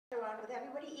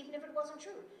everybody, even if it wasn't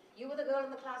true. You were the girl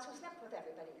in the class who slept with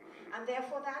everybody. And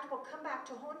therefore that will come back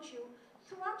to haunt you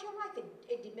throughout your life.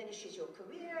 It diminishes your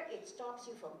career, it stops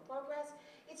you from progress,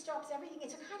 it stops everything.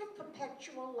 It's a kind of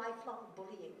perpetual, lifelong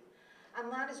bullying.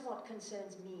 And that is what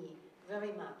concerns me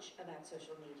very much about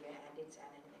social media and its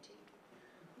anonymity.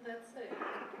 That's a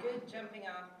good jumping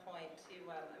off point to,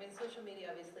 I mean, social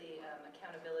media, obviously,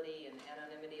 accountability and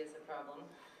anonymity is a problem.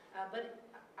 But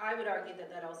I would argue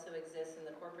that that also exists in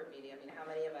the corporate media. I mean, how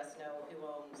many of us know who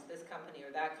owns this company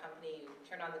or that company? You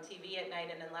turn on the TV at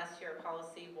night, and unless you're a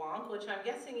policy wonk, which I'm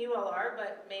guessing you all are,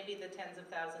 but maybe the tens of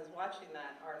thousands watching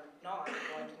that are not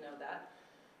going to know that.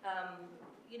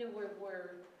 You know,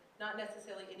 we're not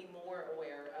necessarily any more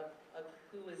aware of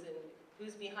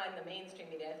who's behind the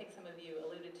mainstream media. I think some of you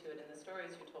alluded to it in the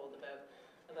stories you told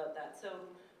about that. So,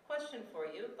 question for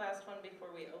you, last one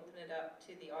before we open it up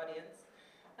to the audience.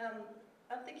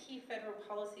 Of the key federal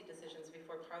policy decisions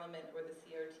before Parliament or the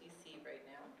CRTC right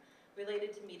now,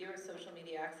 related to media or social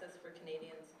media access for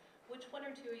Canadians, which one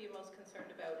or two are you most concerned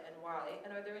about and why?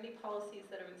 And are there any policies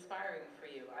that are inspiring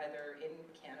for you, either in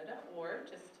Canada or,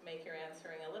 just to make your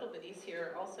answering a little bit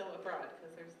easier, also abroad,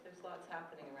 because there's lots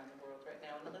happening around the world right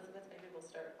now. And Elizabeth, maybe we'll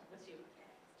start with you.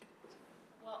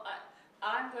 Well,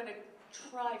 I'm going to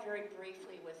try very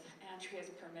briefly, with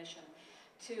Andrea's permission,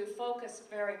 to focus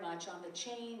very much on the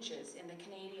changes in the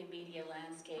Canadian media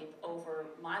landscape over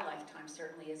my lifetime,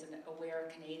 certainly as an aware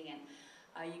Canadian.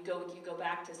 You go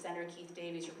back to Senator Keith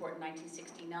Davies' report in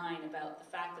 1969 about the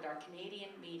fact that our Canadian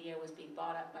media was being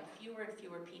bought up by fewer and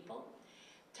fewer people.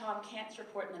 Tom Kent's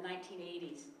report in the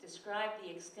 1980s described the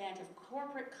extent of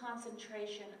corporate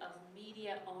concentration of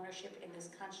media ownership in this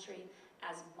country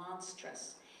as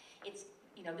monstrous. It's,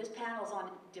 you know, this panel is on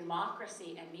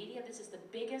democracy and media. This is the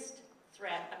biggest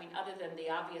threat, I mean, other than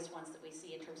the obvious ones that we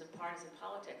see in terms of partisan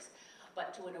politics,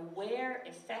 but to an aware,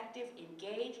 effective,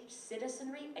 engaged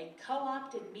citizenry, a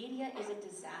co-opted media is a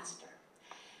disaster.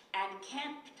 And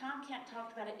Tom Kent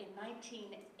talked about it in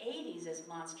 1980s as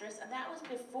monstrous, and that was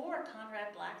before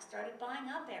Conrad Black started buying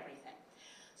up everything.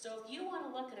 So if you want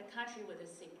to look at a country with a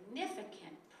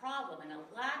significant problem and a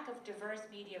lack of diverse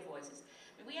media voices,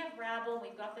 I mean, we have Rabble,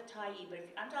 we've got the Tyee, but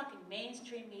I'm talking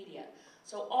mainstream media.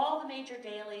 So all the major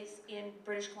dailies in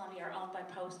British Columbia are owned by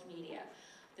Post Media.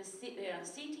 The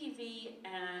CTV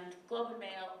and Globe and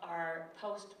Mail are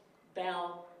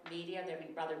Post-Bell Media, they're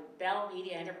rather Bell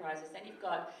Media Enterprises. Then you've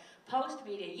got Post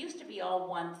Media. It used to be all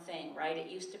one thing, right? It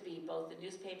used to be both the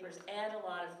newspapers and a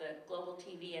lot of the global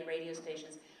TV and radio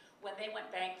stations. When they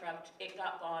went bankrupt, it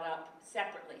got bought up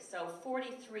separately. So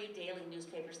 43 daily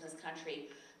newspapers in this country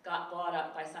got bought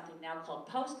up by something now called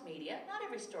Post Media. Not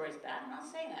every story is bad, I'm not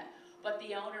saying that. But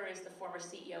the owner is the former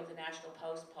CEO of the National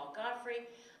Post, Paul Godfrey,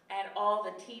 and all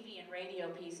the TV and radio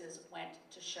pieces went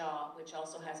to Shaw, which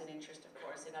also has an interest, of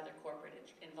course, in other corporate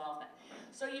involvement.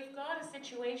 So you've got a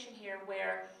situation here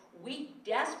where we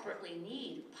desperately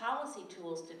need policy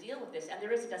tools to deal with this, and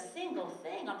there isn't a single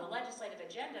thing on the legislative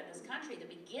agenda in this country that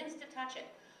begins to touch it.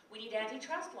 We need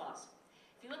antitrust laws.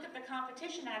 If you look at the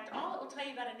Competition Act, all it will tell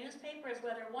you about a newspaper is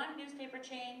whether one newspaper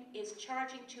chain is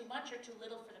charging too much or too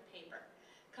little for the paper.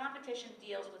 Competition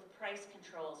deals with price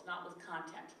controls, not with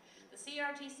content. The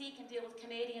CRTC can deal with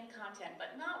Canadian content,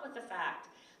 but not with the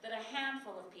fact that a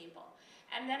handful of people.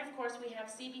 And then, of course, we have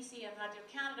CBC and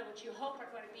Radio-Canada, which you hope are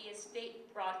going to be as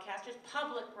state broadcasters,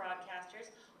 public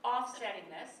broadcasters, offsetting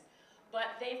this.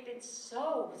 But they've been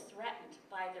so threatened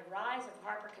by the rise of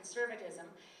Harper conservatism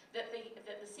that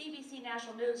the CBC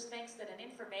National News thinks that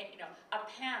a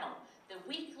panel, the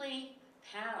weekly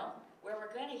panel, where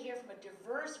we're going to hear from a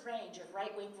diverse range of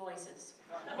right-wing voices.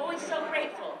 I'm always so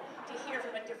grateful to hear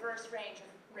from a diverse range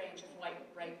of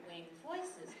right-wing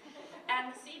voices. And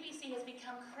the CBC has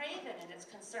become craven in its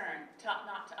concern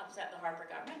not to upset the Harper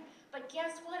government. But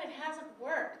guess what? It hasn't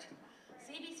worked.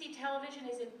 CBC television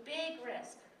is in big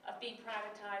risk of being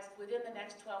privatized within the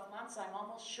next 12 months. I'm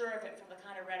almost sure of it from the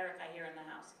kind of rhetoric I hear in the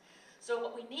House. So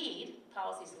what we need,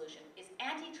 policy solution, is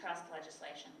antitrust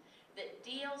legislation that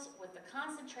deals with the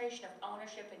concentration of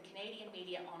ownership in Canadian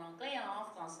media en anglais and en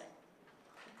français.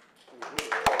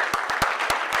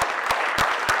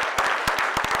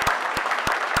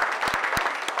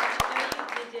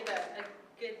 You did a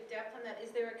good depth on that.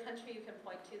 Is there a country you can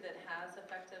point to that has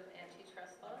effective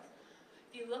antitrust laws?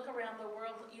 If you look around the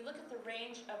world, you look at the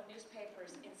range of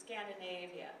newspapers in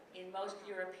Scandinavia, in most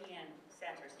European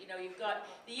centers. You know, you've got,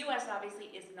 the US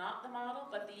obviously is not the model,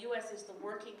 but the US is the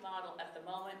working model at the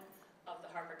moment of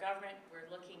the Harper government. We're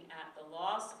looking at the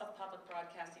loss of public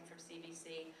broadcasting from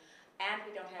CBC, and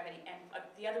we don't have any, and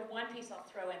the other one piece I'll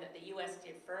throw in that the US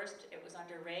did first, it was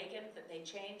under Reagan that they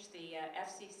changed the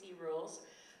FCC rules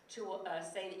to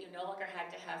say that you no longer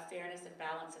had to have fairness and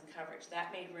balance and coverage.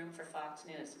 That made room for Fox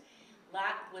News.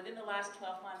 Within the last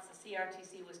 12 months, the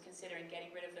CRTC was considering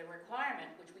getting rid of the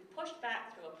requirement, which we pushed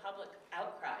back through a public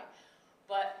outcry,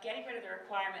 but getting rid of the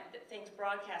requirement that things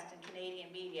broadcast in Canadian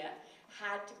media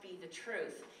had to be the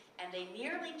truth. And they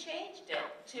nearly changed it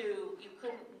to you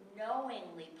couldn't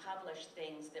knowingly publish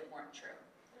things that weren't true,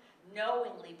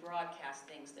 knowingly broadcast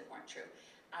things that weren't true.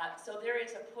 So there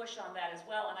is a push on that as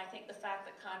well, and I think the fact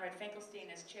that Conrad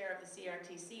Finkelstein, as chair of the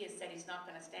CRTC, has said he's not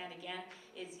going to stand again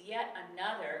is yet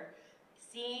another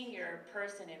senior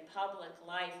person in public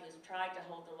life who's tried to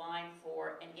hold the line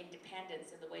for an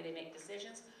independence in the way they make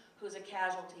decisions, who's a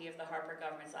casualty of the Harper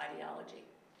government's ideology.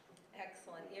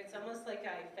 Excellent. It's almost like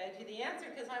I fed you the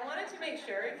answer, because I wanted to make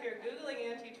sure if you're Googling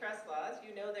antitrust laws,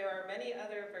 you know there are many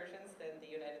other versions than the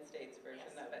United States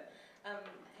version of it.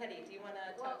 Hedy, do you want to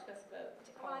talk to us about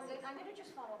policies? I'm going to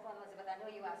just follow up on Elizabeth. I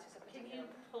know you asked us a Can particular...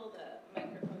 you pull the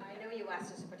microphone? I know you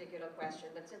asked us a particular question,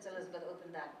 but since Elizabeth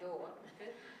opened that door,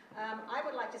 Good. I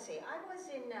would like to say, I was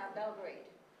in Belgrade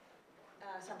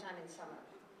sometime in summer,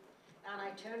 and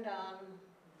I turned on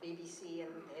BBC,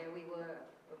 and there we were,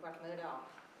 Rupert Murdoch,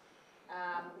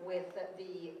 with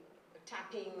the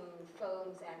tapping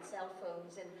phones and cell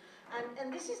phones,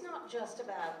 and this is not just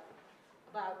about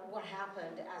what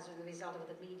happened as a result of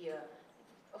the media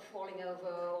falling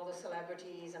over all the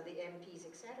celebrities and the MPs,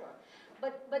 etc.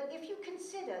 But if you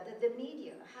consider that the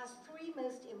media has three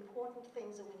most important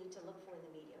things that we need to look for in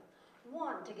the media.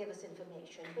 One, to give us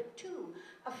information, but two,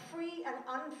 a free and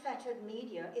unfettered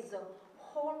media is the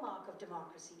hallmark of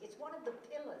democracy. It's one of the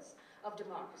pillars of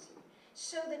democracy.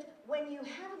 So that when you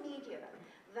have a media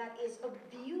that is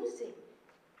abusing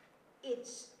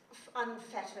its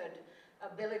unfettered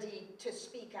ability to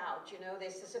speak out,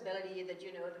 there's this ability that,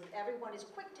 everyone is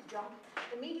quick to jump.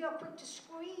 The media are quick to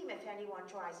scream if anyone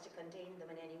tries to contain them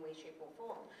in any way, shape, or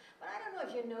form. But I don't know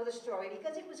if you know the story,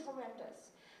 because it was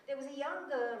horrendous. There was a young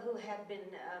girl who had been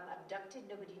abducted.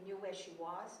 Nobody knew where she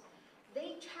was.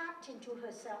 They tapped into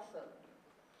her cell phone,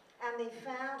 and they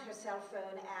found her cell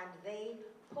phone, and they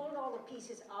pulled all the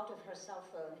pieces out of her cell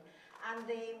phone, and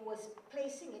they was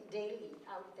placing it daily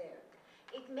out there.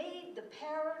 It made the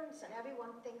parents and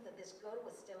everyone think that this girl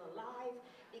was still alive,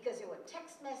 because there were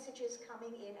text messages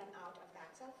coming in and out of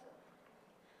that cell phone.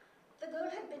 The girl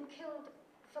had been killed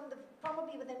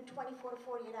probably within 24 to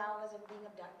 48 hours of being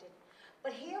abducted.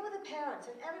 But here were the parents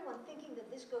and everyone thinking that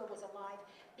this girl was alive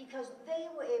because they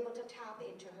were able to tap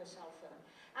into her cell phone.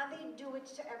 And they do it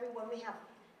to everyone. We have,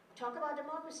 talk about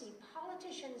democracy,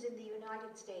 politicians in the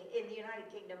United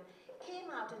Kingdom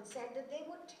came out and said that they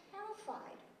were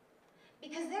terrified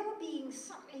because they were being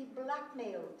subtly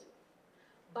blackmailed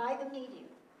by the media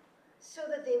so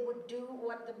that they would do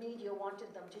what the media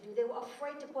wanted them to do. They were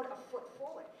afraid to put a foot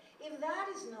forward. If that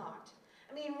is not,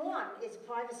 I mean, one is a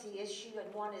privacy issue,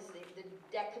 and one is the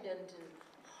decadent and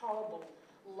horrible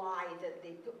lie that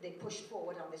they pushed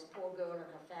forward on this poor girl and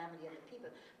her family and the people.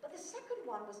 But the second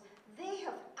one was they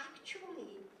have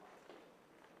actually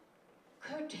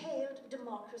curtailed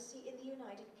democracy in the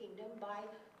United Kingdom by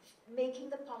making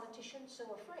the politicians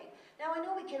so afraid. Now, I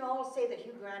know we can all say that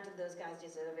Hugh Grant and those guys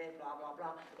deserve it, blah, blah,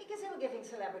 blah, because they were giving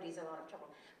celebrities a lot of trouble.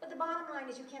 But the bottom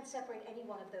line is you can't separate any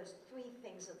one of those three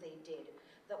things that they did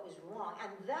that was wrong.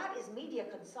 And that is media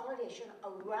consolidation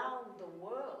around the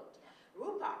world.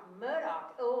 Rupert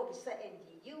Murdoch owns in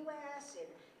the US, in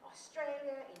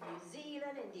Australia, in New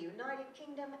Zealand, in the United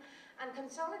Kingdom, and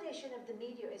consolidation of the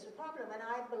media is a problem. And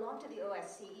I belong to the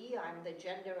OSCE. I'm the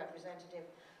gender representative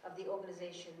of the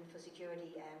Organization for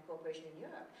Security and Cooperation in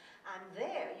Europe. And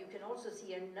there you can also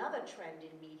see another trend in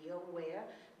media where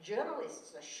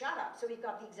journalists are shut up. So we've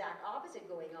got the exact opposite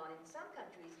going on in some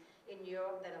countries in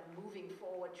Europe that are moving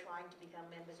forward, trying to become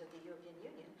members of the European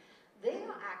Union. They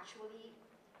are actually,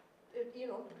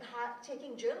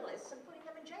 taking journalists and putting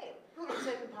them in jail in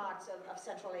certain parts of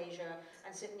Central Asia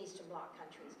and certain Eastern Bloc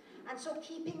countries. And so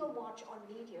keeping a watch on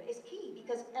media is key,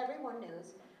 because everyone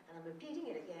knows, and I'm repeating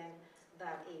it again,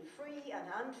 that a free and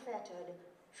unfettered,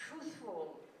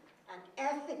 truthful, and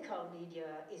ethical media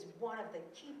is one of the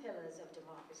key pillars of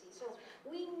democracy. So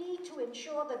we need to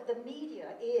ensure that the media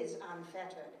is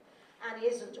unfettered and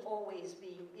isn't always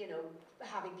being,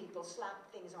 having people slap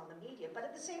things on the media. But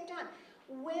at the same time,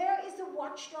 where is the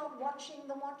watchdog watching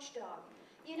the watchdog?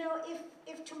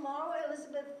 If tomorrow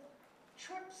Elizabeth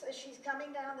trips as she's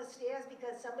coming down the stairs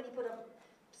because somebody put up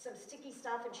some sticky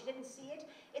stuff and she didn't see it,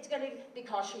 it's going to be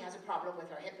because she has a problem with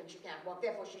her hip and she can't walk,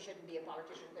 therefore she shouldn't be a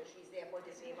politician because she's therefore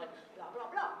disabled, blah, blah,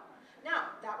 blah.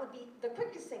 Now, that would be the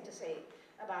quickest thing to say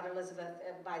about Elizabeth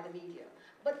by the media.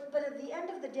 But at the end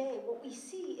of the day, what we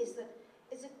see is that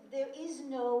is that there is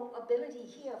no ability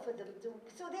here for them to,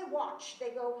 so they watch, they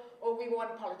go, oh, we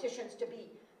want politicians to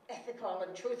be ethical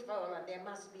and truthful, and there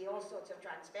must be all sorts of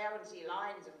transparency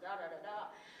lines and da-da-da-da.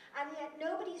 And yet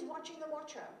nobody's watching the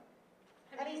watcher.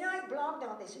 I mean, I blogged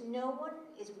on this. No one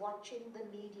is watching the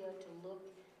media to look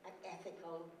at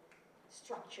ethical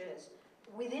structures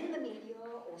within the media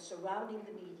or surrounding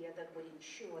the media that would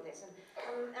ensure this.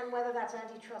 And whether that's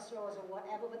antitrust laws or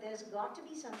whatever, but there's got to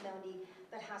be somebody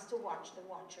that has to watch the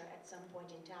watcher at some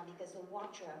point in time, because the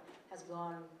watcher has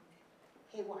gone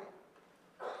haywire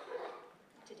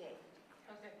today.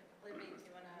 Okay, Libby, do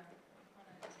you want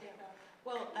to take off?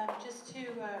 Well, just to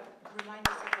remind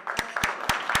us of the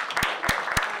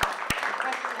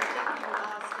question, I think you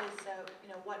asked is,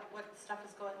 what stuff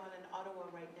is going on in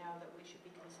Ottawa right now that we should be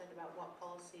concerned about, what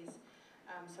policies.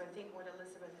 So I think what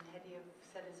Elizabeth and Hedy have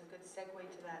said is a good segue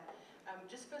to that.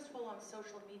 Just first of all, on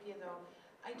social media though,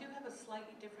 I do have a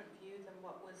slightly different view than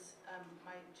what was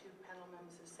my two panel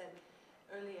members have said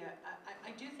earlier.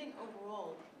 I do think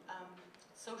overall,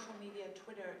 social media,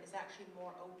 Twitter, is actually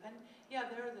more open. Yeah,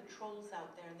 there are the trolls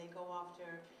out there and they go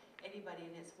after anybody,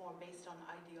 and it's more based on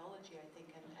ideology, I think,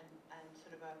 and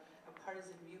sort of a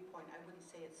partisan viewpoint. I wouldn't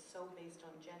say it's so based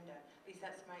on gender. At least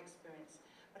that's my experience.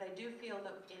 But I do feel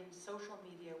that in social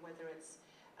media, whether it's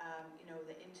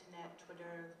the internet,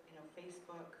 Twitter,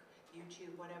 Facebook,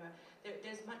 YouTube, whatever,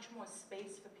 there's much more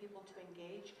space for people to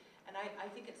engage, and I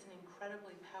think it's an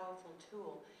incredibly powerful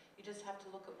tool. You just have to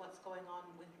look at what's going on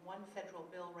with one federal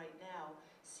bill right now,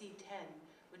 C-10,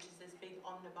 which is this big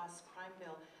omnibus crime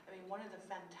bill. I mean, one of the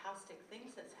fantastic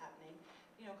things that's happening,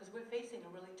 because we're facing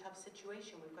a really tough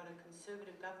situation. We've got a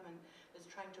conservative government that's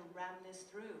trying to ram this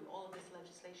through, all of this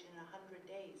legislation in 100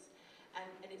 days.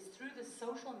 And it's through the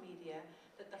social media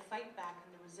that the fight back and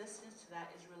the resistance to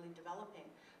that is really developing.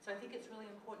 So I think it's really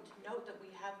important to note that we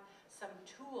have some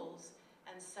tools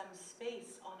and some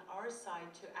space on our side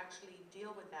to actually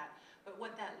deal with that. But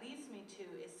what that leads me to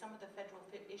is some of the federal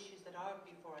issues that are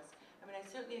before us. I mean, I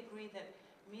certainly agree that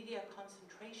media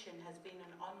concentration has been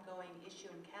an ongoing issue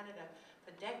in Canada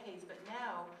for decades, but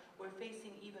now we're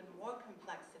facing even more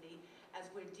complexity as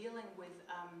we're dealing with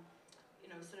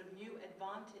sort of new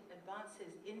advances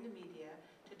in the media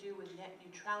to do with net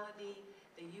neutrality,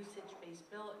 the usage-based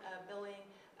billing,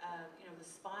 the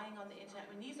spying on the internet.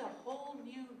 I mean, these are whole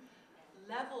new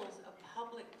levels of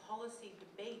public policy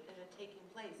debate that are taking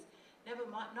place,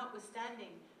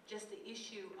 notwithstanding just the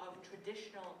issue of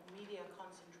traditional media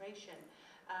concentration.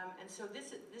 And so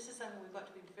this is something we've got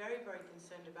to be very, very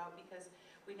concerned about, because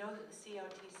we know that the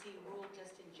CRTC ruled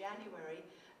just in January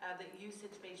that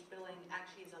usage-based billing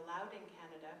actually is allowed in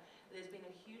Canada. There's been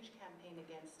a huge campaign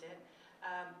against it.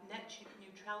 Net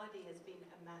neutrality has been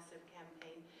a massive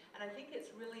campaign. And I think it's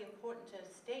really important to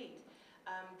state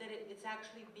that it's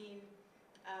actually been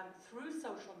through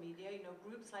social media,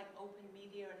 groups like Open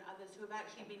Media and others who have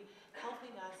actually been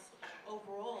helping us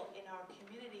overall in our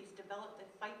communities develop the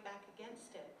fight back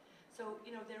against it. So,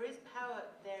 there is power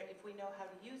there if we know how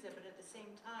to use it, but at the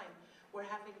same time, we're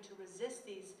having to resist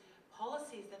these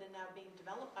policies that are now being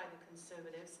developed by the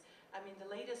Conservatives. I mean, the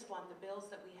latest one, the bills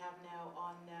that we have now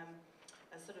on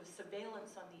a sort of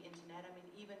surveillance on the internet, I mean,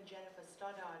 even Jennifer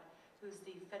Stoddard, who's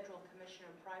the Federal Commissioner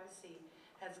of Privacy,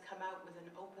 has come out with an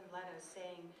open letter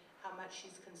saying how much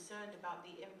she's concerned about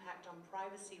the impact on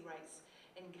privacy rights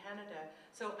in Canada.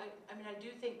 So, I mean, I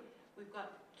do think we've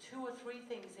got 2 or 3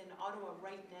 things in Ottawa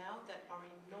right now that are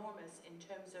enormous in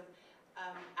terms of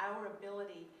our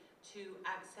ability to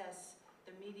access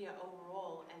the media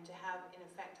overall and to have, in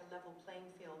effect, a level playing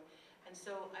field. And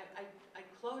so I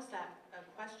close that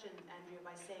question, Andrea,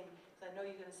 by saying, because I know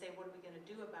you're going to say, what are we going to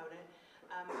do about it?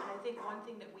 And I think one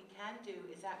thing that we can do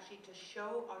is actually to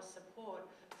show our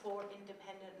support for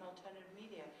independent and alternative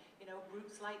media.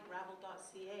 Groups like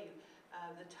Ravel.ca,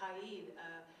 the Taid,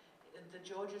 the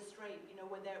Georgia Strait,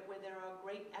 where there are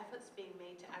great efforts being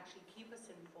made to actually keep us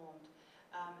informed.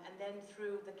 And then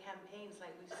through the campaigns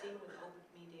like we've seen with Open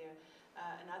Media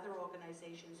and other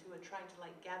organizations who are trying to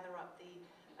gather up the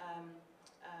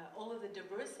all of the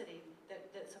diversity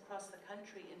that's across the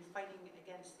country in fighting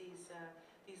against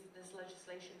this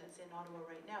legislation that's in Ottawa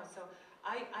right now. So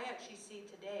I actually see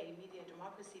today, Media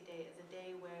Democracy Day, as a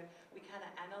day where we kind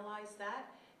of analyze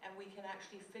that and we can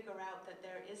actually figure out that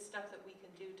there is stuff that we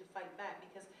can do to fight back,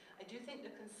 because I do think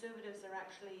the Conservatives are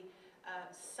actually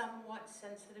somewhat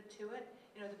sensitive to it.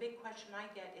 The big question I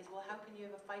get is, well, how can you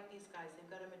ever fight these guys? They've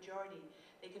got a majority.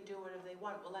 They can do whatever they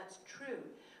want. Well, that's true.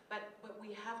 But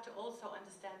we have to also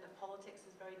understand that politics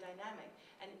is very dynamic.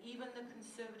 And even the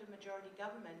Conservative majority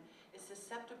government is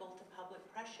susceptible to public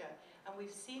pressure. And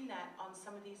we've seen that on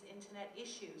some of these internet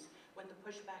issues when the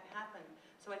pushback happened.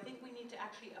 So I think we need to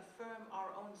actually affirm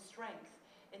our own strength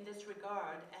in this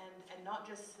regard and not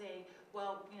just say,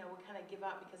 well, you know, we'll kind of give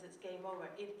up because it's game over.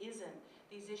 It isn't.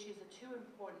 These issues are too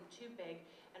important, too big,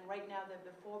 and right now they're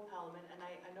before Parliament, and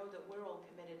I know that we're all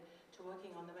committed to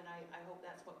working on them, and I hope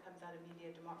that's what comes out of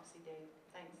Media Democracy Day.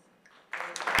 Thanks.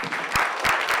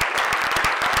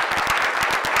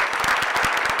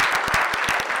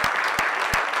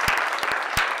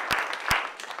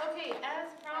 Okay,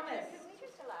 as promised. Can we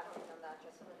just elaborate on that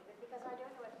just a little bit? Because I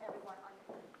don't know if everyone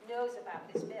knows about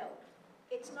this bill.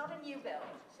 It's not a new bill,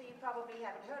 so you probably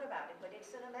haven't heard about it, but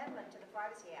it's an amendment to the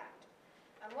Privacy Act.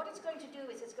 And what it's going to do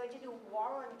is it's going to do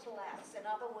warrantless. In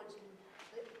other words,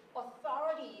 the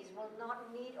authorities will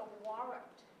not need a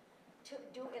warrant to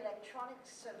do electronic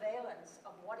surveillance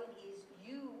of what it is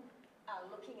you are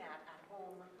looking at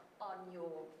home on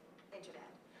your internet.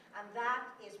 And that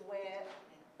is where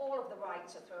all of the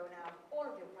rights are thrown out, all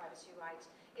of your privacy rights.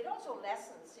 It also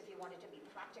lessens, if you wanted to be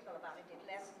practical about it, it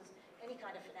lessens any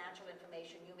kind of financial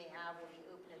information you may have will be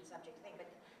open and subject to thing. But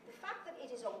the fact that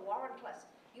it is a warrantless,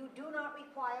 you do not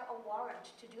require a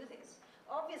warrant to do this.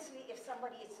 Obviously, if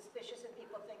somebody is suspicious and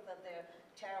people think that they're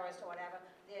terrorists or whatever,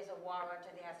 there's a warrant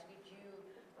and there has to be due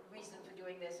reason for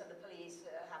doing this and the police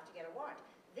have to get a warrant.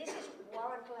 This is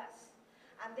warrantless.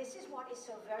 And this is what is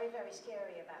so very, very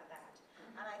scary about that.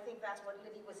 And I think that's what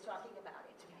Libby was talking about.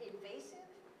 It's invasive,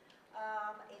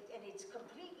 and it's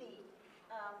completely,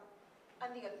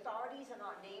 and the authorities are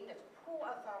not named as poor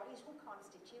authorities who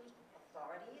constitute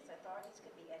authorities. Authorities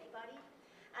could be anybody.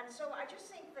 And so I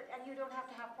just think that, and you don't have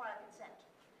to have prior consent.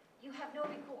 You have no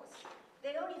recourse.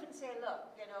 They don't even say, look,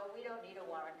 you know, we don't need a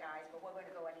warrant, guys, but we're going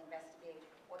to go and investigate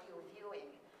what you're viewing.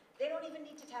 They don't even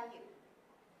need to tell you.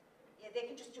 Yeah,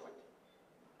 they can just do it.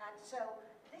 And so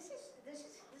this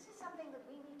is something that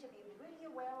we need to be really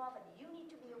aware of, and you need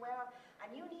to be aware of,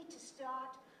 and you need to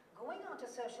start going onto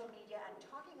social media and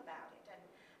talking about it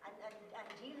and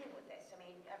dealing with this. I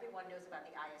mean, everyone knows about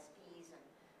the ISPs,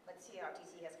 but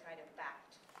CRTC has kind of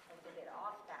backed a little bit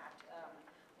off that,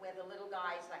 where the little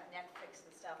guys like Netflix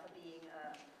and stuff are being,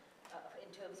 in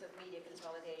terms of media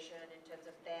consolidation, in terms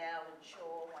of Bell and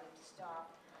Shaw wanting to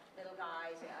stop little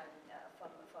guys and from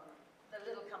the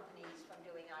little companies from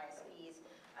doing ISPs,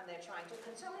 and they're trying to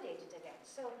consolidate it again.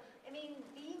 So, I mean,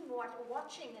 being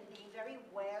watching and being very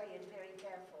wary and very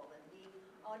careful and being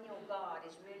on your guard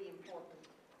is really important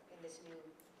in this new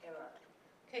era.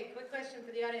 Okay, quick question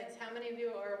for the audience. How many of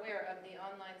you are aware of the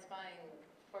online spying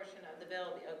portion of the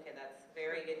bill? Okay, that's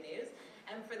very good news.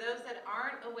 And for those that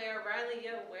aren't aware, Riley,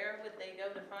 where would they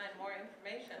go to find more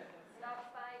information?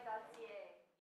 Stopspy.ca.